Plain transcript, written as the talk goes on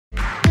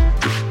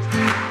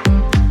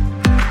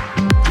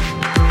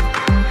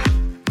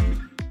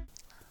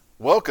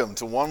Welcome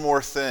to One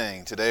More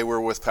Thing. Today we're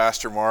with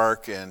Pastor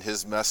Mark, and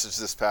his message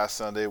this past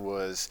Sunday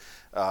was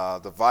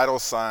the vital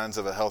signs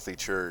of a healthy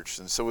church.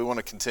 And so we want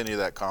to continue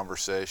that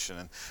conversation.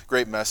 And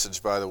great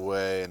message, by the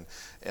way.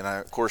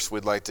 Of course,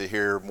 we'd like to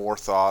hear more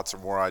thoughts or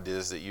more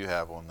ideas that you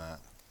have on that.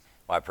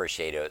 Well, I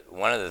appreciate it.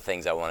 One of the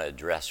things I want to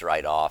address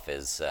right off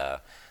is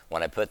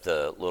when I put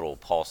the little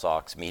pulse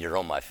ox meter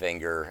on my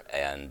finger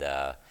and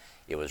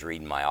it was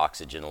reading my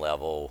oxygen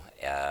level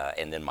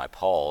and then my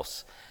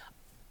pulse,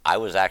 I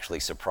was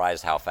actually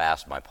surprised how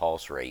fast my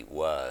pulse rate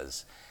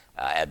was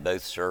at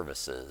both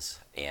services.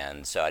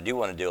 And so I do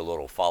want to do a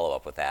little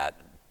follow-up with that.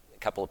 A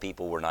couple of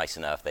people were nice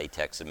enough. They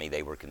texted me.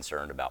 They were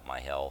concerned about my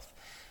health.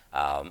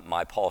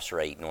 My pulse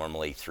rate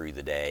normally through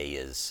the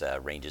day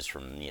ranges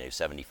from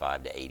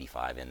 75 to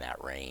 85 in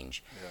that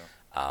range.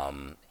 Yeah.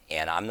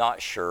 And I'm not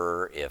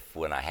sure if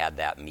when I had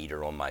that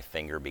meter on my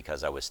finger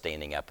because I was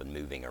standing up and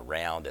moving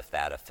around, if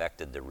that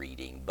affected the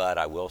reading. But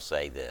I will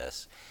say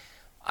this.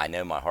 I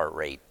know my heart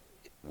rate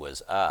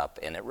was up,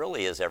 and it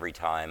really is every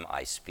time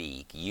I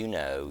speak. You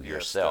know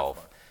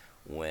yourself,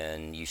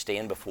 when you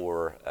stand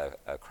before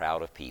a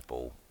crowd of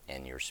people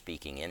and you're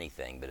speaking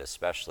anything, but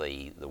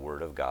especially the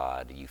Word of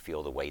God, you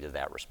feel the weight of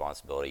that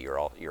responsibility.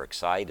 You're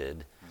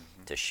excited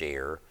to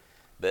share,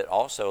 but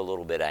also a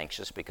little bit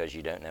anxious because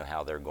you don't know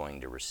how they're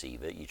going to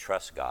receive it. You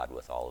trust God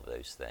with all of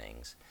those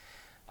things.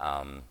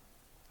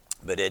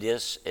 But it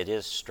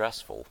is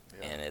stressful,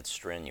 and it's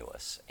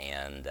strenuous.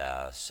 And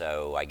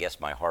so I guess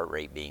my heart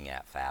rate being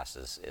at fast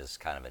is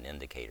kind of an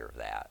indicator of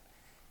that.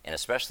 And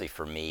especially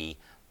for me,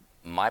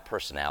 my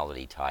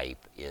personality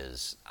type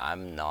is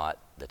I'm not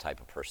the type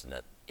of person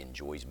that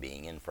enjoys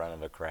being in front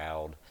of a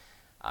crowd.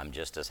 I'm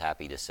just as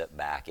happy to sit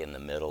back in the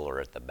middle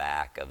or at the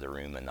back of the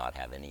room and not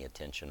have any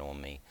attention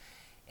on me.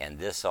 And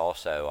this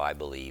also, I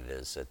believe,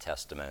 is a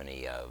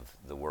testimony of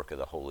the work of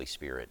the Holy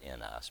Spirit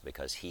in us,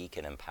 because He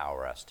can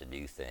empower us to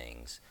do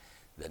things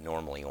that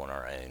normally on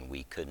our own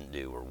we couldn't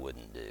do or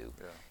wouldn't do.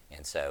 Yeah.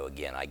 And so,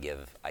 again, I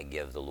give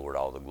the Lord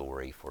all the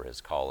glory for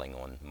His calling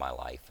on my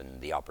life and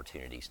the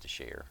opportunities to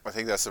share. I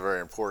think that's a very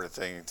important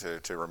thing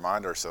to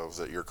remind ourselves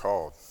that you're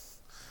called.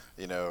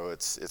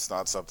 It's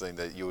not something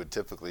that you would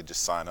typically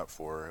just sign up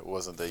for. It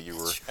wasn't that you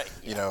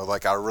were,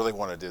 like, I really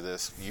want to do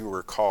this. You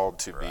were called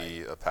to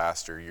be a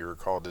pastor. You were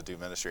called to do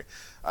ministry.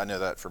 I know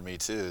that for me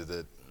too,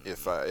 that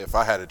if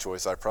I had a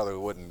choice, I probably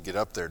wouldn't get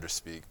up there to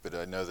speak, but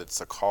I know that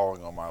it's a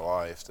calling on my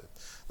life, that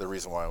the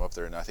reason why I'm up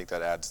there. And I think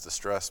that adds the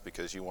stress,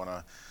 because you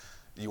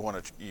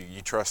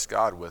trust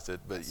God with it,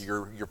 but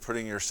you're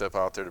putting yourself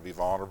out there to be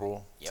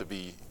vulnerable, to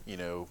be,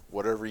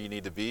 whatever you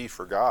need to be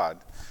for God.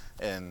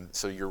 And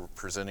so you're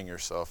presenting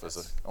yourself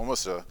as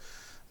almost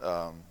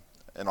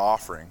an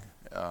offering,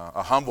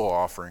 a humble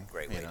offering.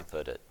 Great way to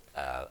put it.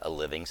 A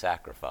living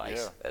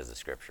sacrifice, as the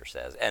Scripture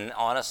says. And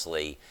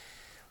honestly,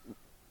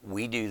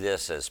 we do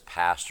this as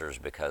pastors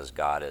because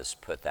God has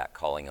put that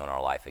calling on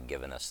our life and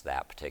given us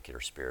that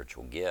particular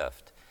spiritual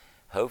gift.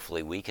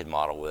 Hopefully we could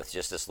model with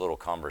just this little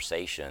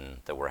conversation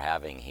that we're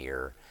having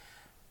here,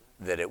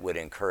 that it would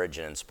encourage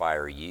and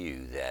inspire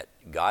you that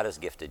God has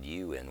gifted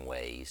you in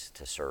ways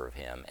to serve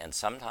Him. And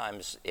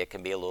sometimes it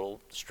can be a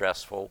little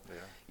stressful. Yeah.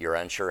 You're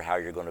unsure how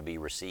you're going to be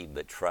received,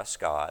 but trust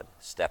God.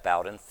 Step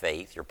out in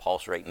faith. Your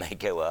pulse rate may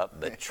go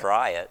up, but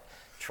try it.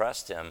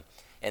 Trust Him.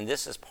 And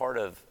this is part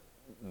of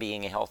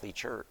being a healthy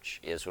church,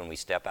 is when we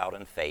step out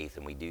in faith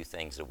and we do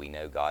things that we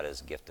know God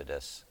has gifted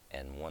us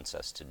and wants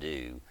us to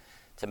do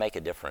to make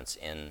a difference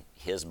in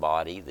His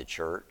body, the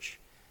church,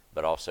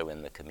 but also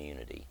in the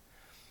community.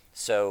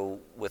 So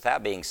with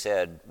that being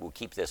said, we'll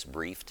keep this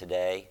brief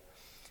today.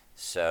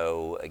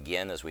 So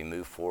again, as we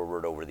move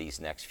forward over these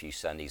next few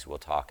Sundays, we'll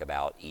talk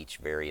about each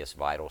various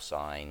vital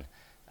sign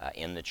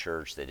in the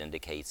church that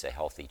indicates a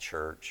healthy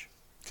church.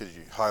 Could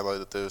you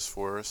highlight those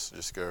for us?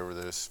 Just go over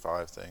those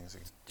 5 things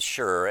again.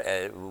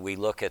 Sure. We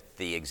look at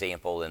the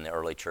example in the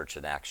early church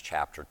in Acts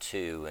chapter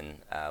 2,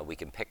 and we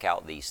can pick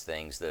out these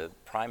things. The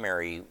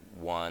primary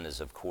one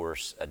is, of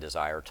course, a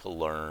desire to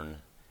learn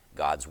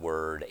God's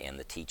Word and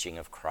the teaching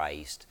of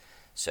Christ.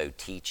 So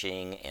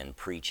teaching and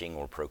preaching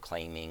or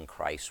proclaiming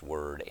Christ's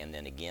Word, and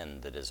then again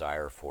the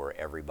desire for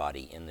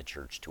everybody in the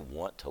church to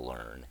want to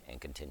learn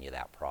and continue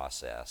that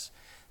process.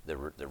 The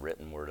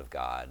written Word of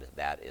God,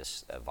 that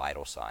is a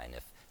vital sign.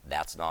 If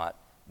that's not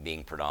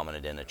being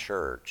predominant in a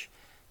church,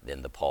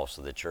 then the pulse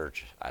of the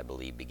church, I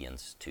believe,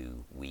 begins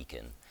to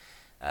weaken.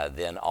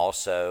 Then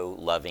also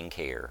loving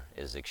care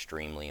is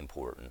extremely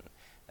important.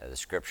 The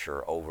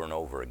Scripture over and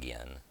over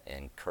again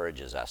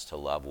encourages us to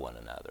love one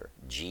another.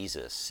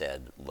 Jesus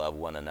said, love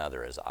one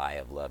another as I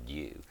have loved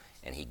you,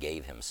 and He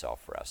gave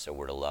Himself for us. So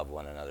we're to love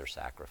one another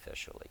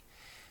sacrificially.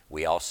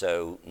 We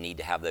also need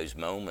to have those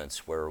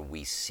moments where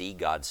we see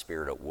God's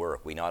Spirit at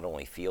work. We not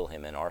only feel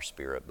Him in our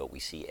spirit, but we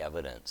see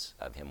evidence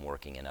of Him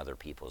working in other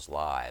people's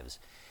lives.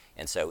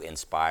 And so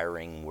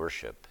inspiring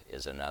worship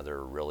is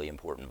another really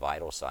important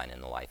vital sign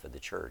in the life of the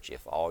church.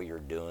 If all you're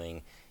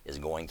doing is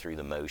going through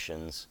the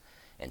motions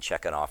and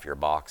checking off your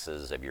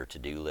boxes of your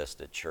to-do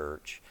list at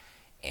church,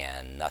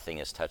 and nothing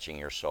is touching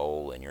your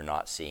soul, and you're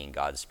not seeing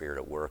God's Spirit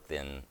at work,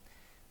 then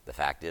the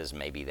fact is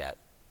maybe that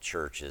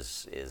church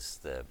is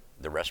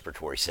the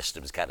respiratory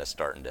system's kind of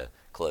starting to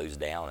close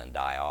down and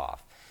die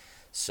off.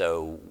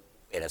 So,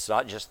 and it's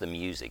not just the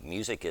music.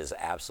 Music is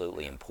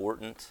absolutely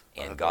important,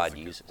 and God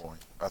uses it.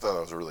 I thought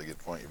that was a really good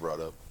point you brought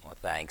up. Well,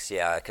 thanks.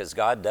 Yeah, because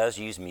God does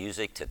use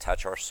music to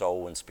touch our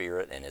soul and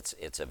spirit, and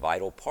it's a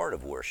vital part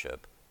of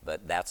worship,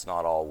 but that's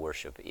not all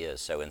worship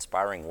is. So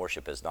inspiring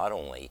worship is not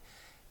only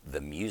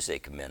the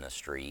music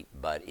ministry,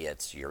 but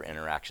it's your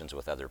interactions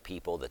with other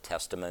people, the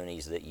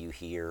testimonies that you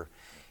hear.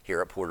 Here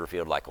at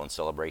Porterfield, like on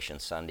Celebration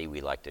Sunday,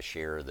 we like to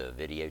share the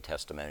video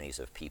testimonies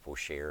of people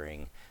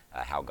sharing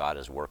how God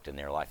has worked in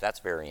their life. That's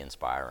very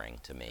inspiring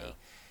to me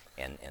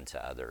and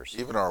to others.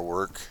 Even our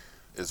work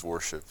is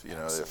worship. You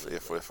know,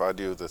 if I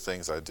do the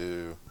things I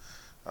do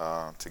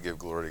to give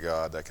glory to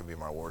God, that can be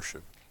my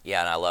worship.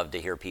 Yeah, and I love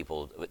to hear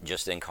people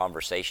just in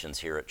conversations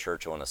here at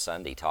church on a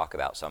Sunday talk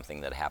about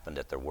something that happened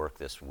at their work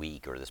this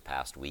week or this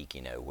past week,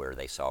 you know, where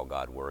they saw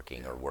God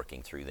working or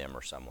working through them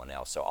or someone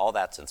else. So all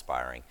that's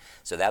inspiring.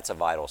 So that's a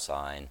vital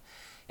sign.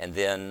 And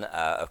then,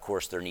 of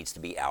course, there needs to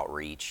be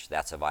outreach.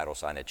 That's a vital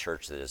sign. A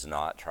church that is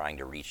not trying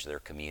to reach their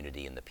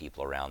community and the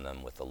people around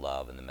them with the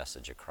love and the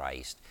message of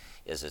Christ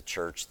is a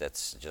church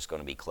that's just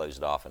going to be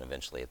closed off, and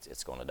eventually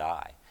it's going to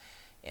die.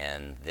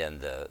 And then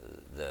the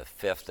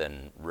fifth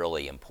and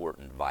really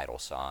important vital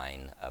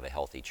sign of a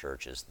healthy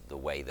church is the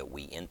way that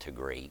we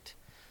integrate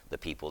the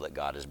people that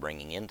God is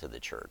bringing into the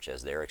church.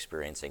 As they're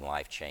experiencing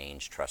life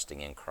change,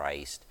 trusting in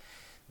Christ,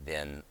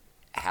 then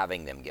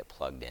having them get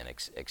plugged in,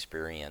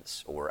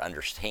 experience or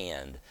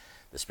understand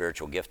the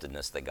spiritual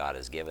giftedness that God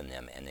has given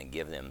them, and then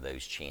give them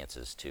those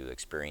chances to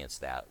experience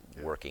that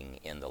working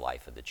in the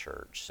life of the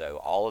church. So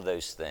all of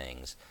those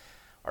things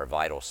are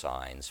vital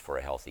signs for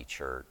a healthy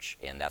church,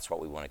 and that's what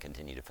we want to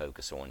continue to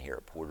focus on here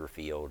at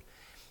Porterfield.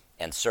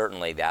 And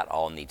certainly that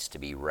all needs to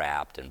be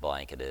wrapped and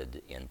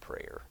blanketed in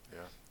prayer.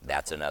 Yeah.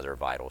 That's another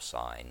vital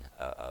sign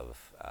of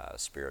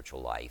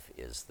spiritual life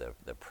is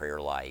the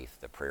prayer life,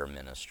 the prayer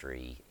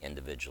ministry,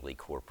 individually,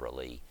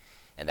 corporately.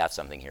 And that's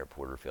something here at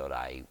Porterfield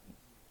I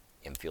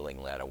am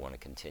feeling led. I want to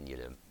continue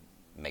to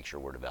make sure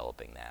we're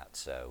developing that.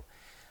 So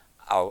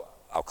I'll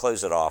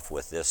close it off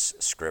with this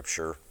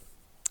scripture.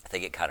 I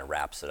think it kind of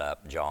wraps it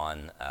up.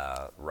 John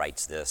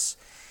writes this,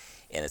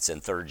 and it's in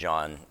 3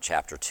 John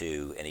chapter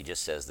 2, and he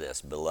just says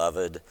this: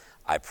 "Beloved,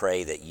 I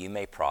pray that you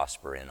may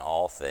prosper in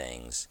all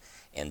things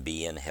and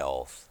be in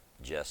health,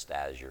 just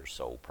as your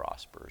soul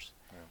prospers."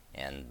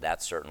 Yeah. And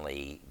that's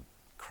certainly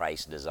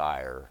Christ's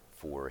desire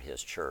for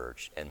his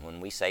church. And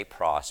when we say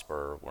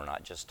prosper, we're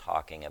not just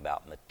talking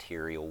about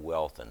material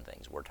wealth and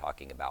things. We're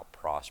talking about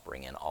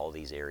prospering in all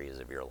these areas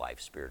of your life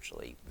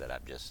spiritually that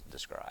I've just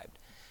described.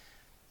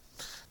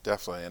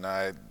 Definitely, and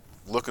I'm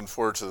looking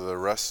forward to the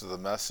rest of the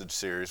message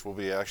series. We'll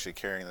be actually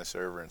carrying this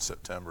over in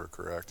September,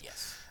 correct?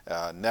 Yes.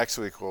 Next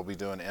week we'll be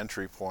doing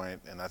Entry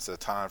Point, and that's a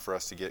time for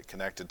us to get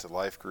connected to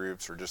life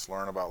groups or just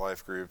learn about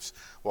life groups.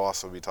 We'll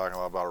also be talking a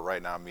lot about it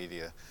Right Now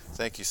Media.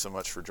 Thank you so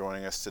much for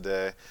joining us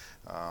today.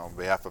 On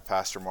behalf of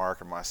Pastor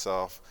Mark and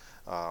myself,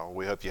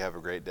 we hope you have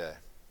a great day.